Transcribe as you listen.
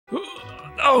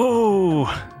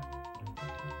Oh!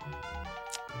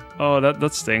 Oh,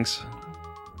 that stinks.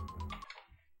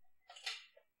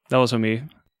 That was on me.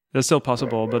 That's still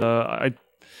possible, but I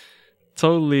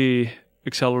totally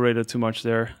accelerated too much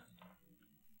there.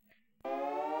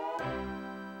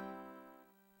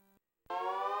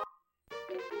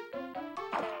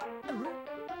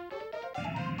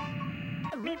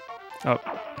 Oh,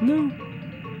 no.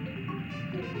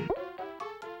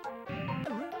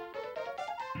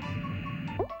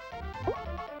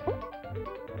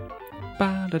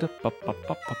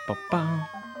 Ba-da-da-ba-ba-ba-ba-ba.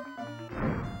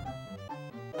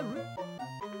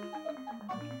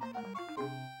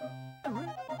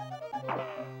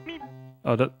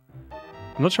 Oh, that...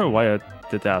 I'm not sure why I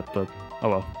did that, but oh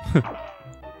well.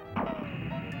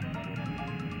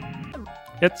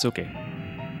 It's okay.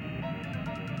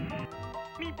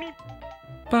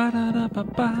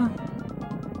 Ba-da-da-ba-ba.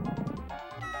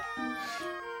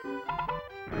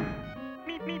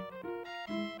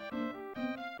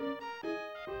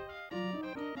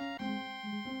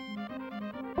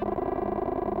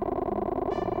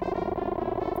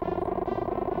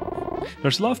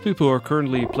 There's a lot of people who are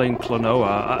currently playing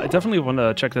Klonoa. I definitely want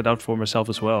to check that out for myself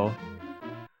as well.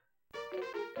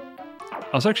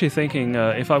 I was actually thinking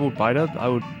if I would buy that, I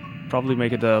would probably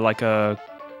make it like a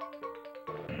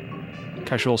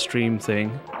casual stream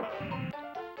thing.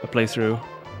 A playthrough.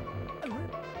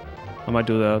 I might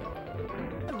do that.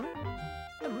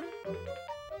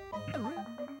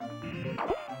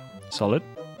 Solid.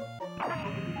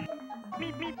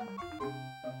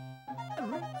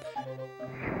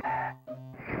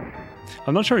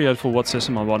 I'm not sure yet for what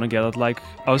system I want to get it. Like,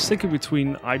 I was thinking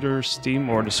between either Steam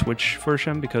or the Switch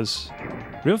version, because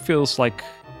it really feels like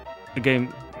a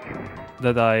game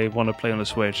that I want to play on the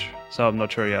Switch, so I'm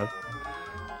not sure yet.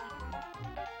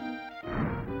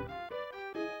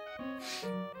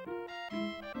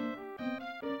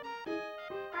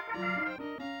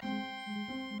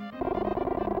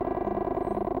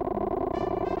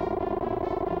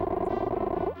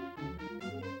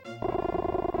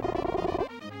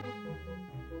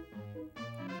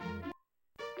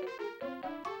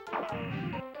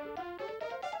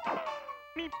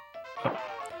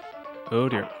 Oh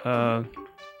dear.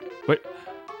 Wait.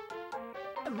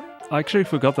 I actually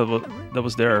forgot that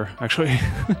was there, actually.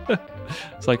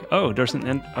 It's like, oh, there's an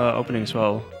end opening as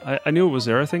well. I knew it was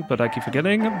there, I think, but I keep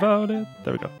forgetting about it.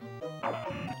 There we go.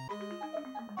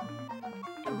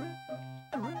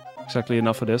 Exactly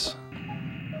enough for this.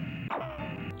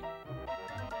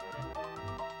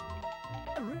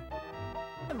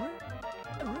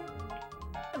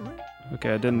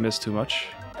 Okay, I didn't miss too much.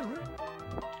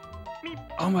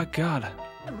 Oh my god.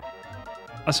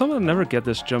 I somehow never get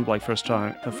this jump like first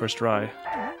try.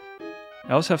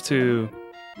 I always have to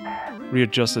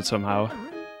readjust it somehow.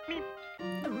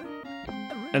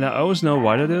 And I always know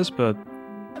why that is, but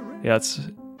yeah, it's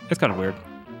kind of weird.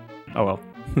 Oh well.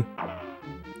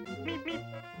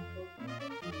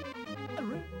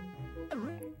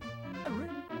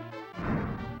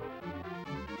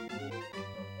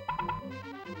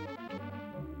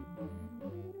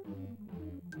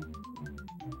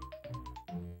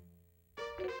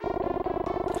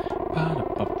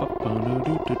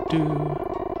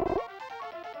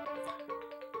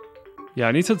 Yeah,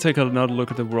 I need to take another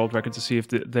look at the world record to see if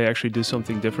they actually do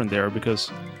something different there, because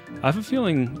I have a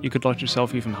feeling you could launch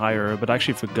yourself even higher, but I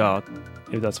actually forgot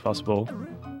if that's possible.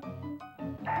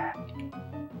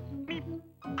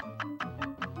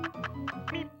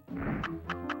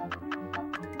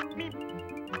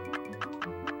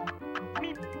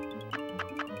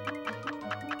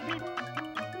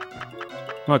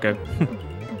 Okay.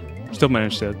 Still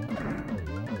managed it.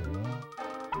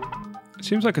 It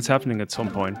seems like it's happening at some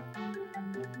point.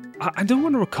 I don't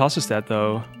wonder what causes that,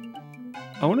 though.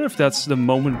 I wonder if that's the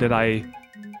moment that I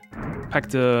pack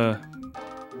the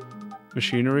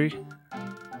machinery,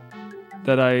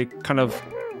 that I kind of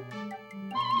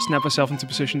snap myself into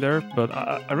position there, but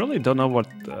I really don't know what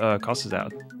causes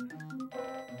that.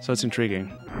 So it's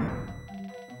intriguing.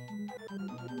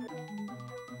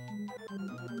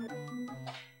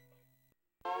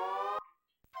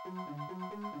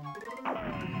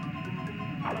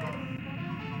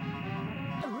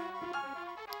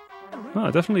 Oh, I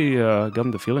definitely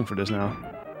gotten the feeling for this now.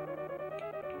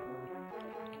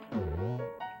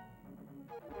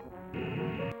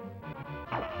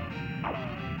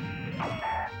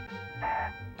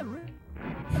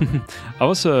 I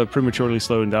was prematurely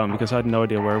slowing down because I had no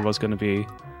idea where it was going to be.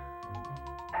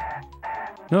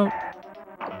 No.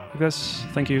 I guess.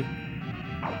 Thank you.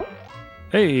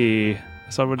 Hey! I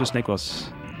saw where the snake was.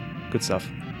 Good stuff.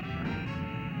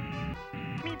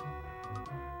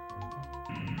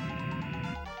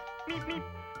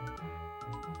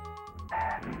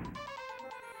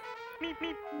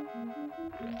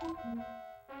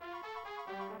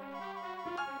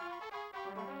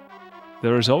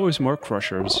 There is always more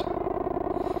crushers.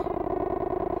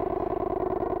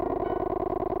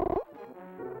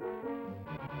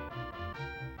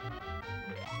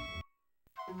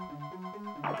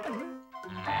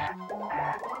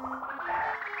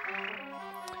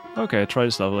 Okay, try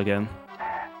this level again.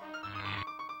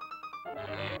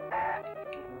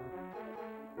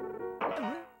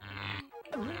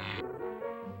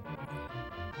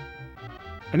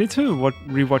 I need to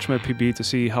rewatch my PB to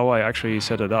see how I actually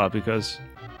set it up, because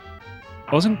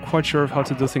I wasn't quite sure of how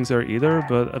to do things there either,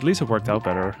 but at least it worked out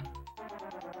better.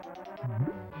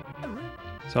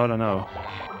 So I don't know.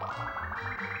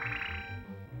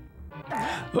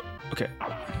 Oh, okay.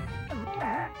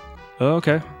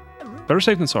 Okay. Better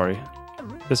safe than sorry.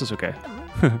 This is okay.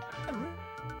 I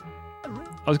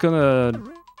was gonna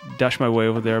dash my way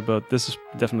over there, but this is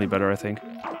definitely better, I think.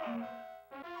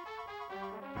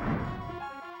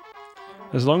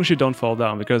 As long as you don't fall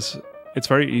down, because it's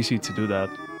very easy to do that.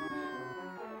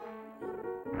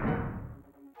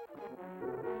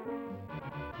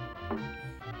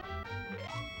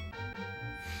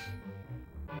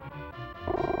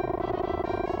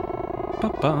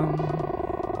 Ba-bum.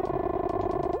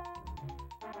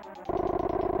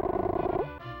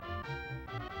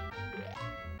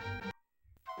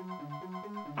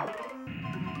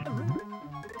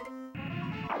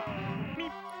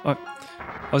 Oh,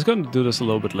 I was going to do this a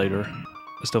little bit later.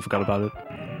 I still forgot about it.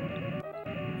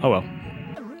 Oh well.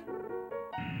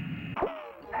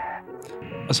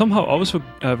 I somehow always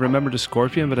remember the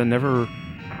scorpion, but I never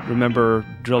remember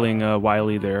drilling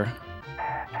Wily there.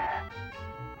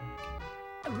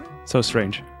 So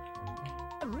strange.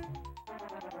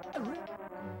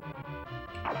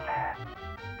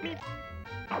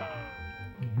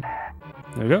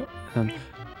 There we go. And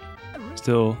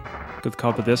still good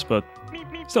cop at this, but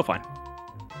still fine.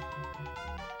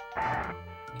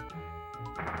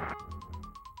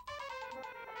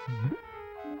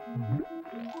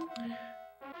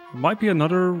 Might be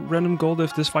another random gold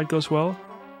if this fight goes well.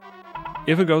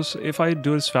 If I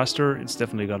do this faster, it's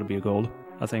definitely gotta be a gold,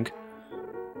 I think.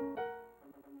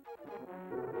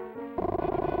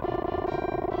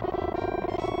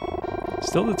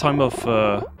 Still the time of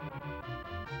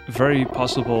very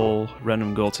possible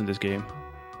random golds in this game.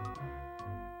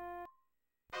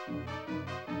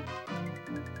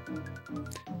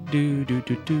 Do do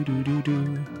do do do do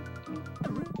do.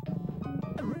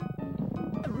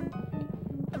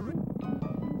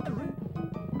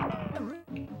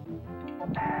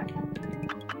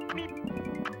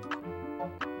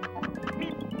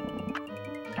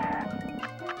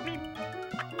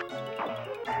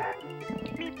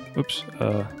 Oops.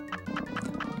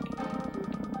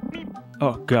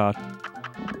 Oh god.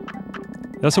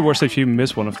 That's the worst if you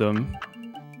miss one of them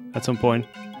at some point.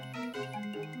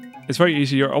 It's very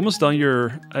easy. You're almost done.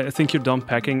 I think you're done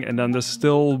packing, and then there's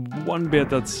still one bit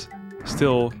that's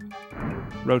still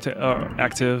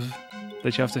active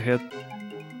that you have to hit.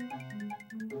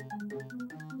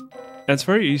 And it's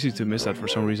very easy to miss that for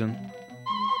some reason.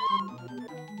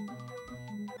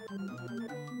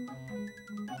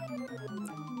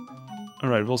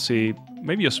 Alright, we'll see.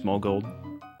 Maybe a small gold.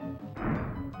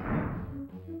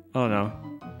 Oh no.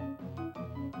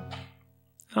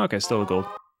 Okay, still a gold.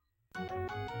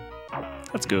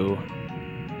 Let's go.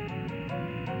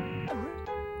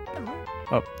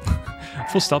 Oh,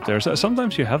 full stop there. So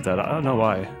sometimes you have that. I don't know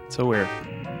why. It's so weird.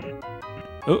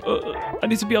 Oh, I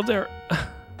need to be up there.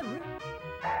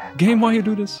 Game, why you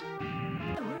do this?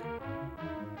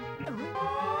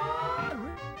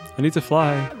 I need to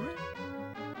fly.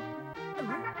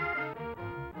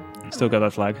 Still got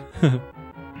that flag.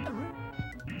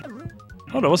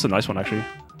 Oh, that was a nice one, actually.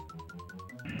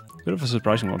 Bit of a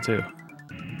surprising one, too.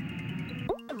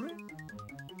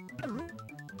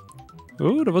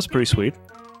 Ooh, that was pretty sweet.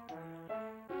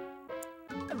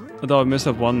 Although I missed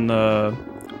that one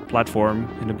platform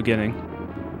in the beginning.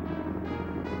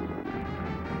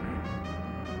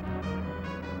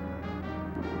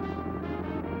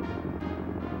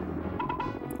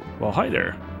 Well, hi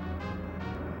there.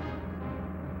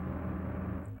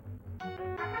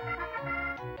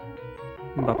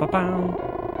 Ba-ba-bow.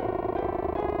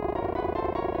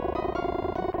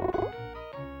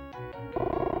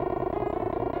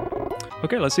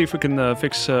 Okay, let's see if we can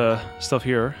fix stuff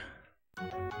here.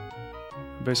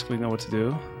 Basically know what to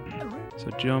do. So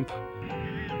jump,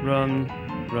 run,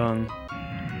 run,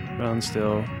 run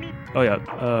still. Oh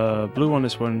yeah, blue one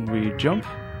is when we jump.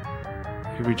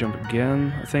 Here we jump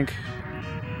again, I think.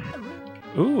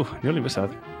 Ooh, nearly missed that.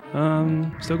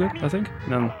 Still good, I think.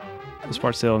 And then this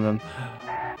part still, and then...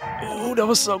 Oh, that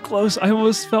was so close. I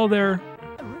almost fell there.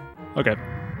 Okay.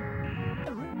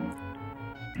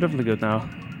 Definitely good now.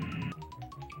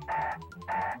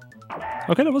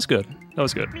 Okay, that was good. That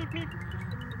was good.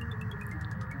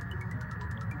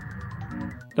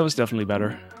 That was definitely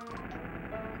better.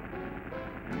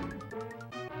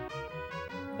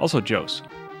 Also Joe's.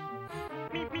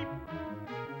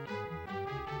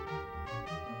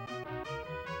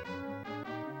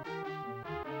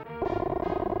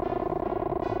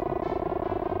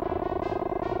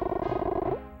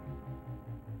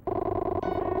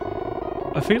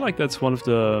 I feel like that's one of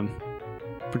the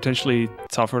potentially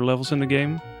tougher levels in the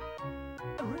game.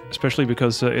 Especially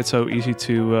because it's so easy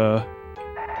to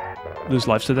lose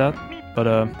lives to that. But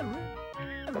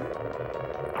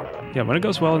yeah, when it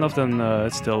goes well enough, then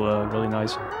it's still really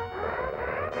nice.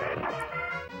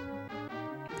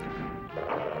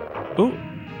 Ooh!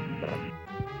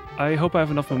 I hope I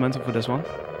have enough momentum for this one.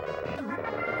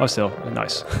 Oh, still,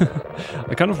 nice.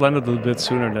 I kind of landed a little bit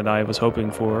sooner than I was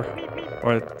hoping for,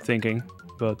 or thinking,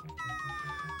 but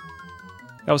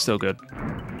that was still good.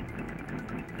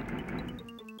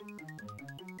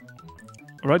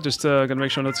 Alright, just gonna make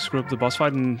sure not to screw up the boss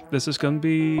fight, and this is gonna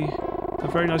be a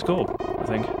very nice goal, I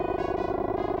think.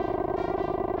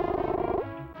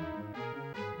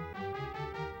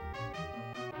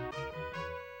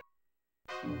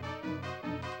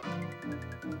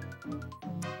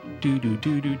 Do do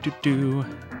do do do do.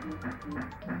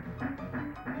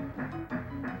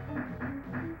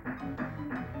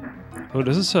 Oh,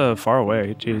 this is far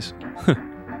away, jeez.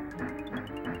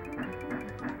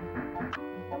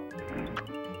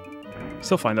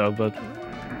 Still fine though, but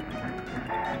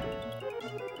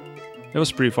it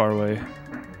was pretty far away.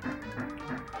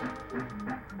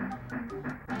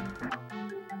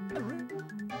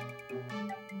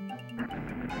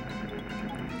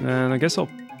 And I guess I'll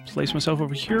place myself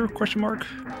over here, question mark?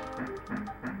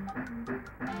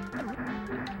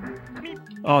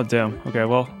 Oh, damn. Okay,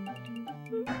 well,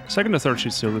 second and third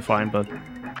should still be fine, but...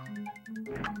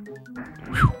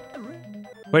 Whew.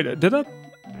 Wait, did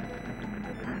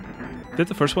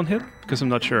the first one hit? Because I'm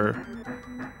not sure.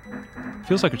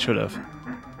 Feels like it should have.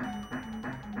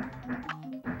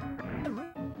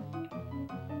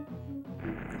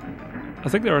 I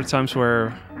think there are times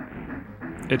where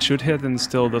it should hit and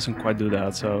still doesn't quite do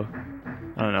that, so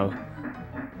I don't know.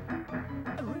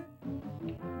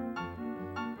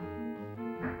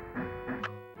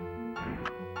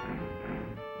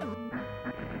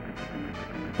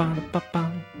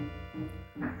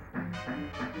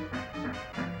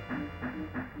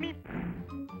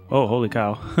 Oh, holy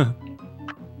cow.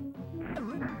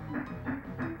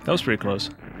 That was pretty close.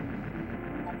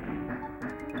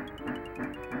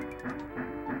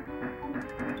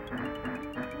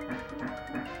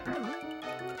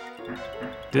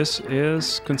 This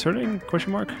is concerning,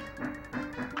 question mark?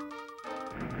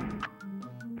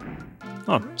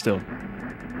 Oh, still.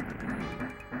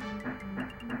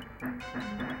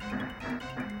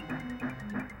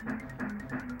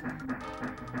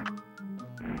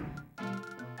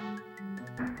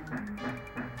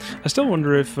 I still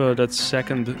wonder if that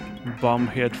second bomb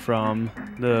hit from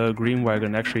the green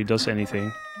wagon actually does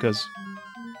anything, because...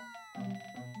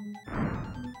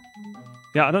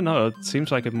 Yeah, I don't know, it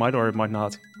seems like it might or it might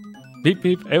not. Beep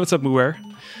beep, hey, what's up, Muwer?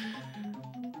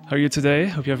 How are you today?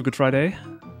 Hope you have a good Friday.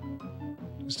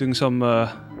 Just doing some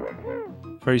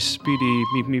very speedy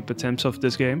meep meep attempts of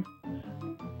this game.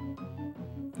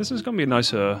 This is gonna be a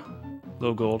nice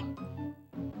low gold.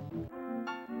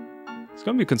 It's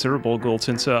gonna be considerable gold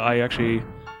since I actually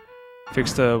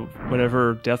fixed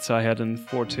whatever deaths I had in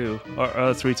 4-2, or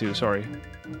 3-2, sorry.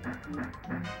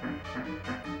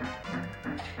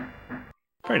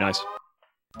 Very nice.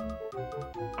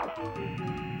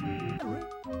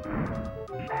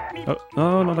 Oh,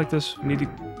 no, not like this. Need to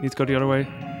go the other way.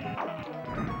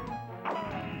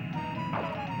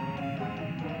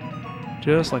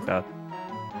 Just like that.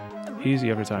 Easy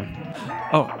every time.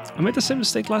 Oh, I made the same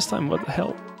mistake last time. What the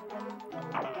hell?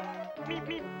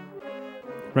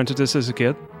 Rented this as a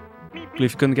kid.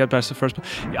 Believe you couldn't get past the first...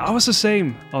 Yeah, I was the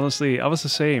same. Honestly, I was the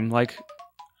same. Like...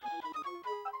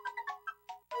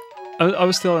 I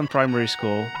was still in primary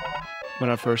school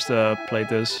when I first played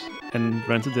this and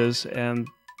rented this, and...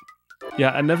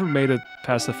 Yeah, I never made it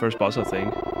past the first boss, I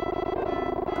think.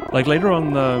 Like, later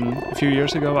on, a few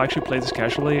years ago, I actually played this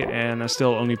casually, and I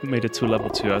still only made it to level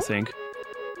 2, I think.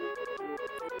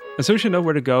 As soon as you know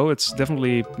where to go, it's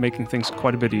definitely making things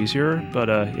quite a bit easier, but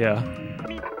yeah.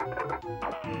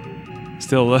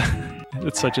 Still,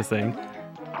 it's such a thing.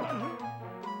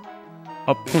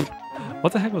 Oh,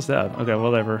 What the heck was that? Okay,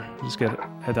 whatever. Just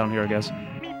head down here, I guess.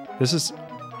 This is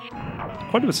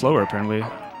quite a bit slower, apparently. I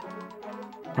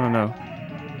don't know.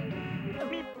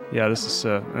 Yeah, this is...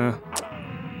 The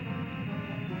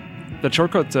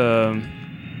shortcut... I'm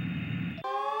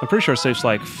pretty sure it saves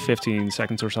like 15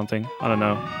 seconds or something. I don't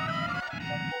know.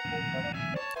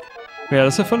 Yeah,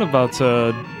 that's the fun about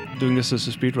doing this as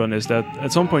a speedrun, is that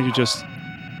at some point you just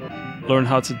learn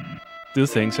how to do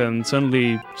things and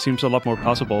suddenly seems a lot more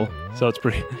possible. So it's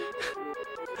pretty...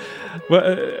 Well,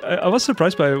 I was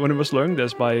surprised by, when I was learning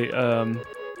this, by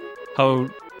how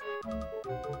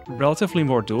relatively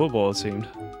more doable it seemed.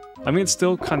 I mean, it's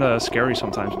still kind of scary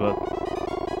sometimes, but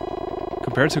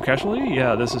compared to casually,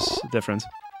 yeah, this is different.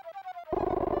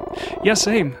 Yeah,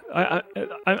 same.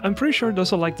 I'm pretty sure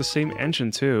those are like the same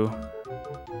engine too.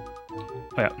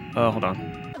 Oh yeah, hold on.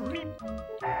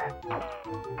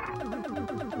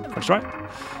 Let's try.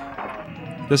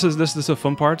 This is the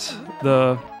fun part,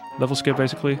 the level skip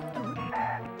basically.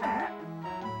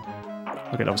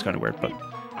 Okay, that was kind of weird, but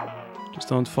just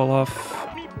don't fall off.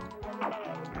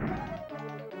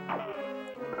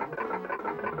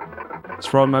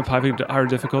 Throw my piping to higher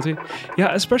difficulty.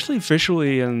 Yeah, especially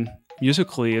visually and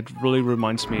musically, it really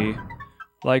reminds me.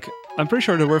 Like, I'm pretty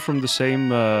sure they were from the same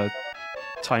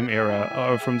time era,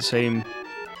 or from the same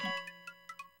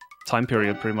time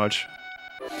period, pretty much.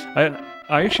 I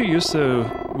actually used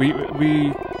to...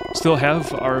 We still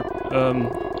have our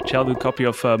childhood copy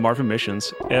of Marvin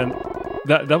Missions, and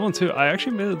that one too, I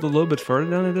actually made it a little bit further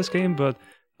than in this game, but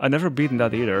I never beaten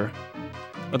that either.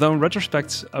 Although in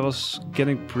retrospect, I was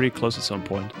getting pretty close at some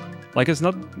point. Like, it's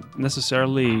not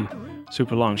necessarily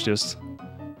super long, it's just...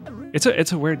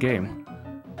 It's a weird game.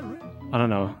 I don't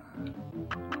know.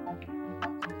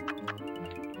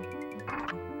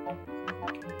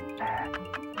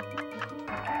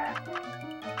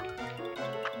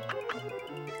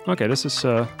 Okay, this is...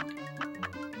 Oh.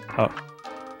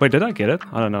 Wait, did I get it?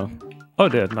 I don't know. Oh, I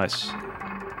did. Nice.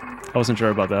 I wasn't sure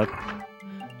about that.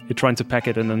 You're trying to pack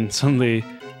it and then suddenly,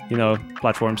 you know,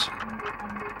 platforms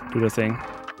do the thing.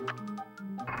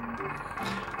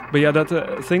 But yeah,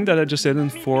 that thing that I just did in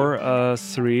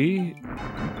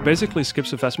 4.3 basically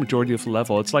skips the vast majority of the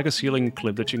level. It's like a ceiling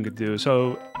clip that you can do.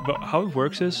 So, but how it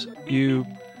works is, you,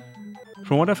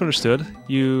 from what I've understood,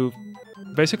 you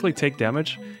basically take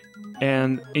damage,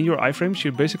 and in your iframes,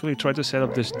 you basically try to set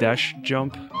up this dash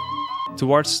jump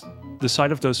towards the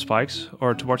side of those spikes,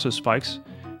 or towards those spikes.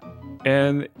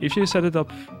 And if you set it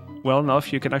up well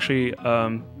enough, you can actually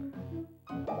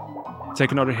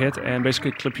take another hit and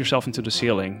basically clip yourself into the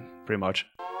ceiling, pretty much.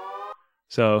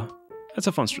 So it's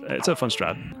a fun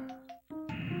strat.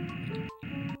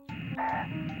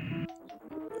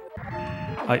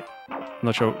 I'm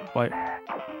not sure why.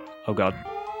 Oh god.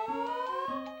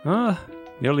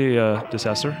 Nearly a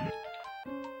disaster.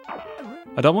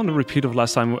 I don't want to repeat of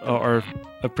last time or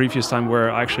a previous time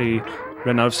where I actually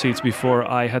ran out of seats before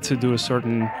I had to do a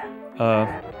certain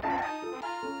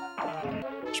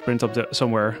sprint up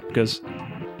somewhere, because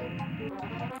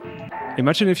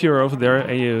imagine if you're over there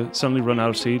and you suddenly run out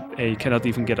of seat and you cannot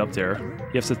even get up there.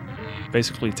 You have to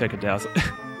basically take a death.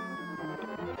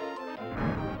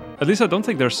 At least I don't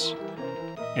think there's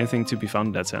anything to be found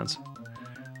in that sense.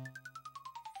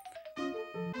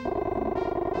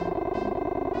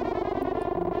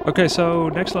 Okay, so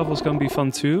next level is gonna be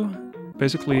fun too.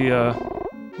 Basically a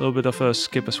little bit of a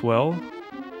skip as well.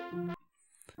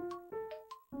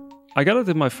 I got it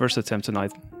in my first attempt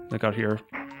tonight. I got here.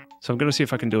 So I'm gonna see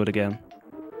if I can do it again.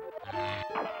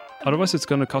 Otherwise it's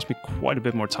gonna cost me quite a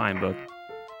bit more time, but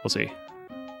we'll see.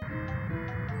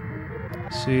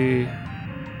 See.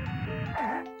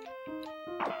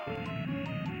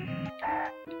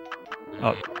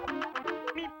 Oh.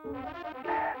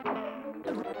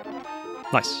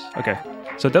 Nice, okay.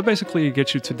 So that basically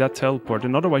gets you to that teleport,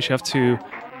 and otherwise you have to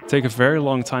take a very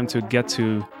long time to get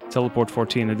to teleport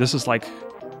 14, and this is like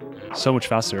so much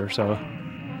faster, so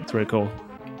it's really cool.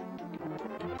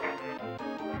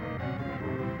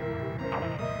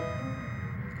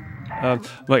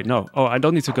 Wait, no. Oh, I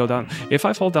don't need to go down. If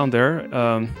I fall down there,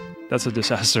 that's a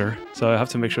disaster. So I have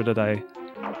to make sure that I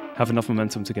have enough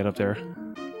momentum to get up there.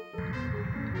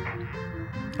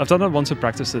 I've done that once in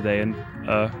practice today, and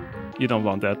you don't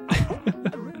want that.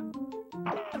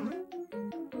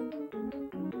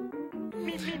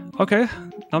 Okay,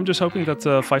 I'm just hoping that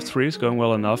 5.3 is going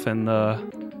well enough, and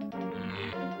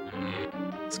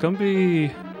it's gonna be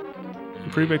a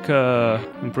pretty big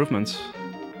improvement.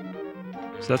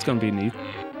 So that's gonna be neat.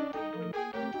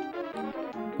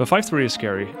 But 5.3 is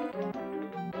scary.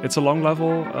 It's a long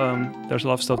level, there's a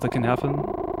lot of stuff that can happen.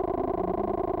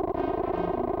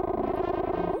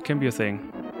 It can be a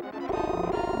thing.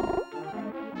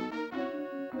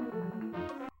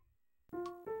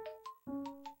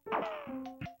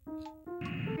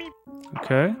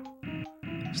 Okay.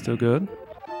 Still good.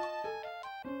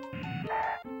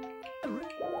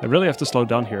 I really have to slow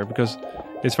down here because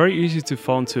it's very easy to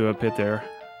fall into a pit there.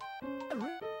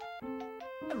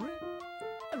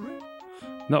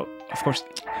 No, of course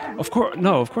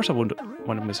I wouldn't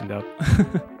want to missing that.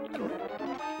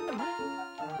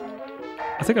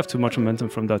 I think I have too much momentum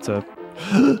from that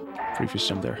previous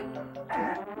jump there.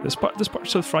 This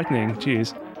part's so frightening,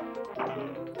 jeez.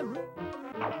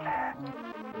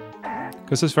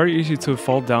 Because it's very easy to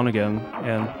fall down again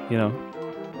and, you know,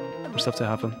 for stuff to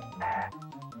happen.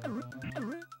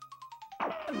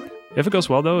 If it goes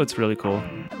well though, it's really cool.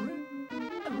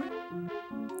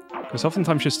 Because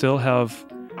oftentimes you still have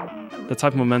the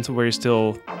type of momentum where you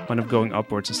still wind up going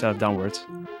upwards instead of downwards.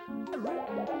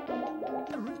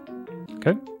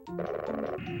 Okay.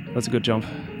 That's a good jump.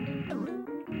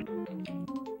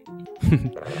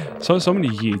 So many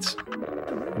yeets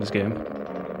in this game.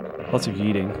 Lots of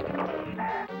yeeting.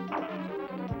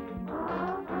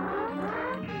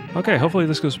 Okay, hopefully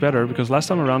this goes better, because last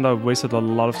time around I wasted a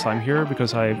lot of time here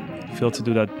because I failed to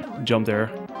do that jump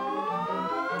there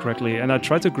correctly. And I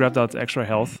tried to grab that extra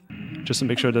health just to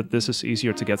make sure that this is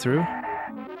easier to get through.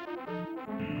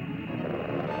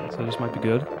 So this might be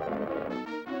good.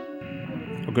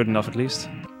 Or good enough at least.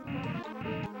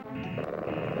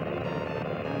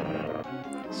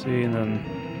 See, and then...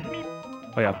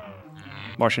 Oh yeah,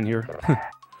 Martian here.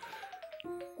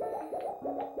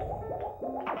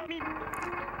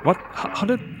 What? How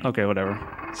did... Okay, whatever.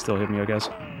 Still hit me, I guess.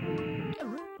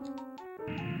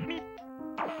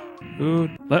 Ooh,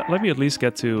 let me at least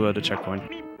get to the checkpoint.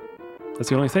 That's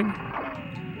the only thing?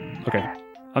 Okay.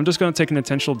 I'm just gonna take an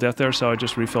intentional death there, so I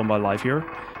just refill my life here.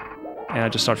 And I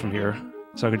just start from here.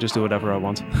 So I can just do whatever I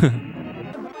want.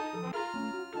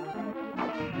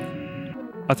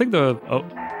 I think the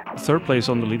third place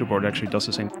on the leaderboard actually does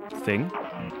the same thing.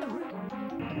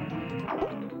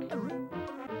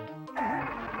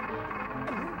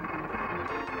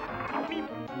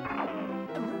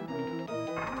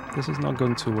 This is not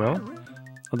going too well.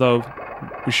 Although,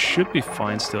 we should be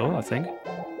fine still, I think.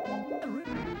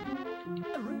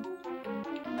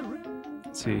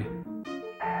 Let's see.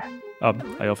 Oh,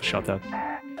 I overshot that.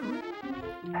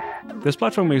 This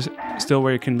platform is still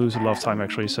where you can lose a lot of time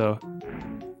actually, so...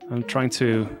 I'm trying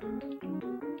to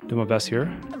do my best here.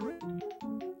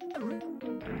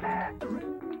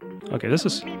 Okay, this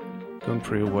is going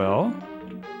pretty well.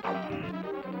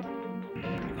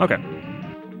 Okay.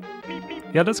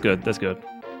 Yeah, that's good, that's good.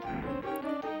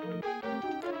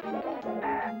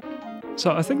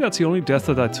 So I think that's the only death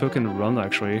that I took in the run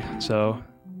actually, so...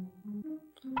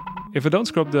 If I don't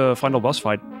scrub the final boss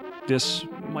fight, this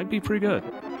might be pretty good.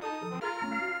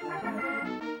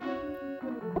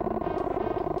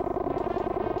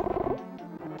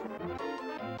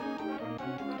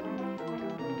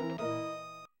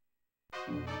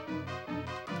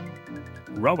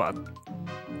 Robot.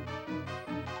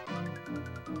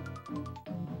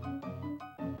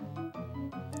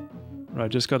 Right,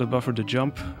 just gotta buffer the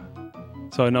jump,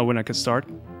 so I know when I can start.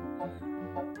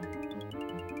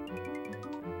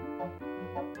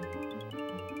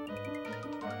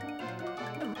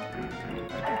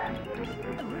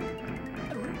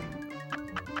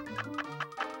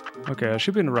 Okay, I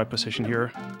should be in the right position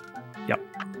here. Yep,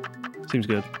 seems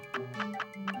good.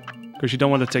 Because you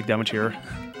don't want to take damage here.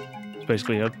 That's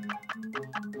basically it.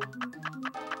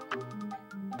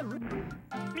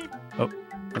 Oh,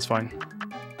 that's fine.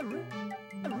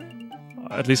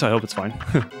 At least I hope it's fine.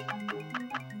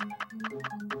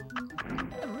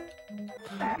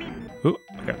 Ooh,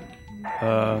 okay.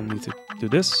 Need to do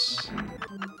this.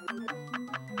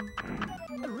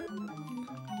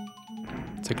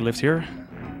 Take a lift here.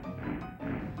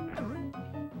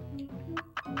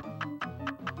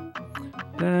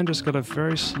 Then just gotta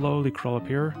very slowly crawl up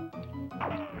here.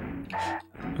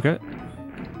 Okay.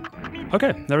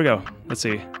 Okay, there we go. Let's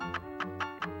see.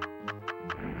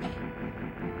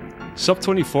 Sub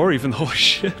 24 even, holy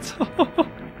shit.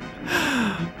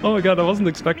 Oh my god, I wasn't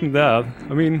expecting that.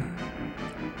 I mean,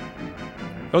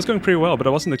 that was going pretty well, but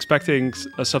I wasn't expecting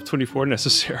a sub 24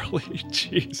 necessarily.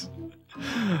 Jeez.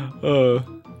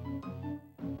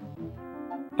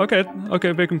 Okay,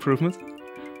 okay, big improvement.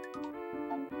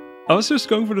 I was just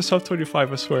going for the sub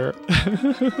 25, I swear.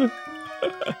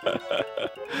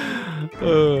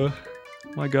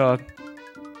 My god.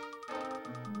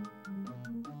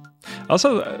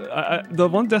 Also, the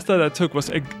one death that I took was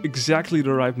exactly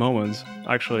the right moment,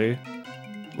 actually.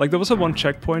 Like, there was a one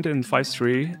checkpoint in Phase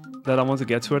 3 that I wanted to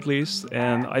get to at least,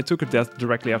 and I took a death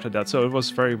directly after that, so it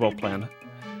was very well planned.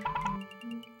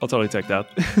 I'll totally take that.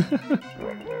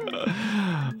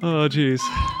 Oh, jeez.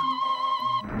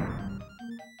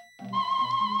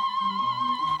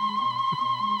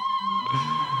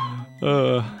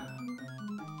 Yeah,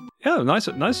 nice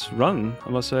run, I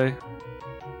must say.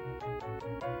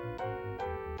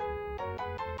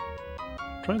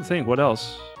 Trying to think, what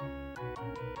else?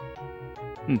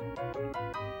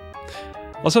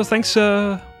 Also, thanks,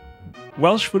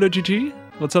 Welsh, for the GG.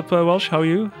 What's up, Welsh? How are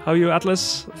you? How are you,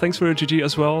 Atlas? Thanks for the GG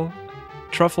as well.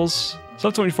 Truffles.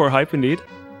 Sub24 hype, indeed.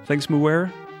 Thanks,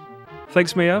 Muware.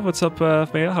 Thanks, Maya. What's up,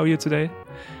 Maya? How are you today?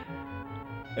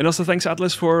 And also thanks,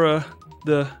 Atlas, for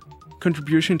the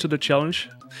contribution to the challenge.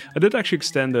 I did actually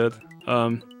extend it.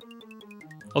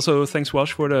 Also, thanks,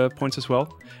 Welsh, for the points as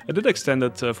well. I did extend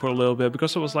it for a little bit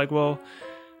because I was like, well,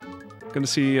 gonna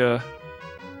see if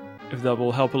that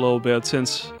will help a little bit,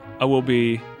 since I will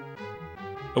be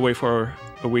away for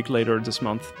a week later this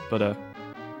month. But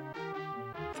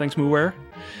thanks, Muware.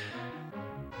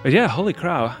 But yeah, holy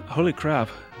crap.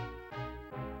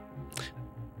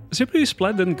 CPU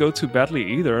Splat didn't go too badly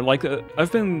either. Like,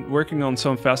 I've been working on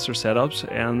some faster setups,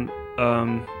 and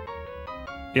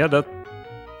yeah, that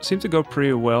seemed to go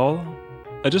pretty well.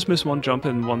 I just missed one jump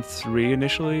in 1.3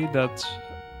 initially that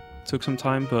took some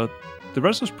time, but the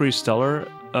rest was pretty stellar.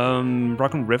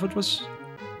 Rock and Rivet was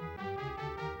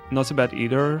not so bad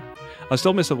either. I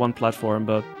still missed the one platform,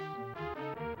 but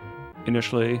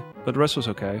initially, but the rest was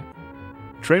okay.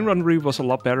 Train Runnery was a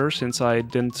lot better since I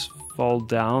didn't fall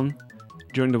down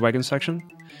during the wagon section.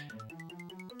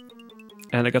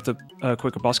 And I got the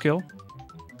quicker boss kill.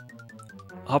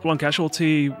 Hopalong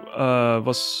Casualty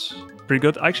was pretty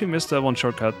good. I actually missed that one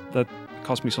shortcut. That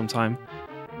cost me some time.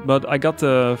 But I got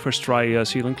the first try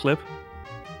ceiling clip.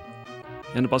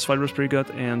 And the boss fight was pretty good.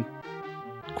 And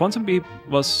Quantum Beep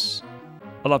was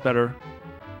a lot better.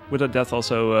 With the death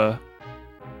also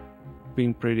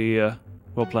being pretty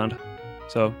well planned.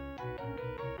 So,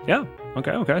 yeah.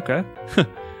 Okay.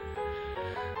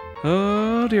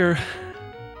 Oh dear.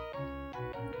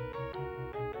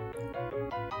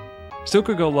 Still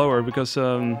could go lower because,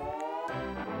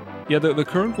 yeah, the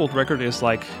current world record is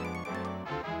like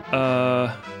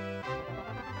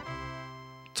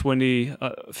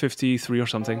 53 or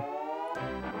something.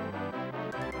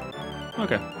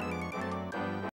 Okay.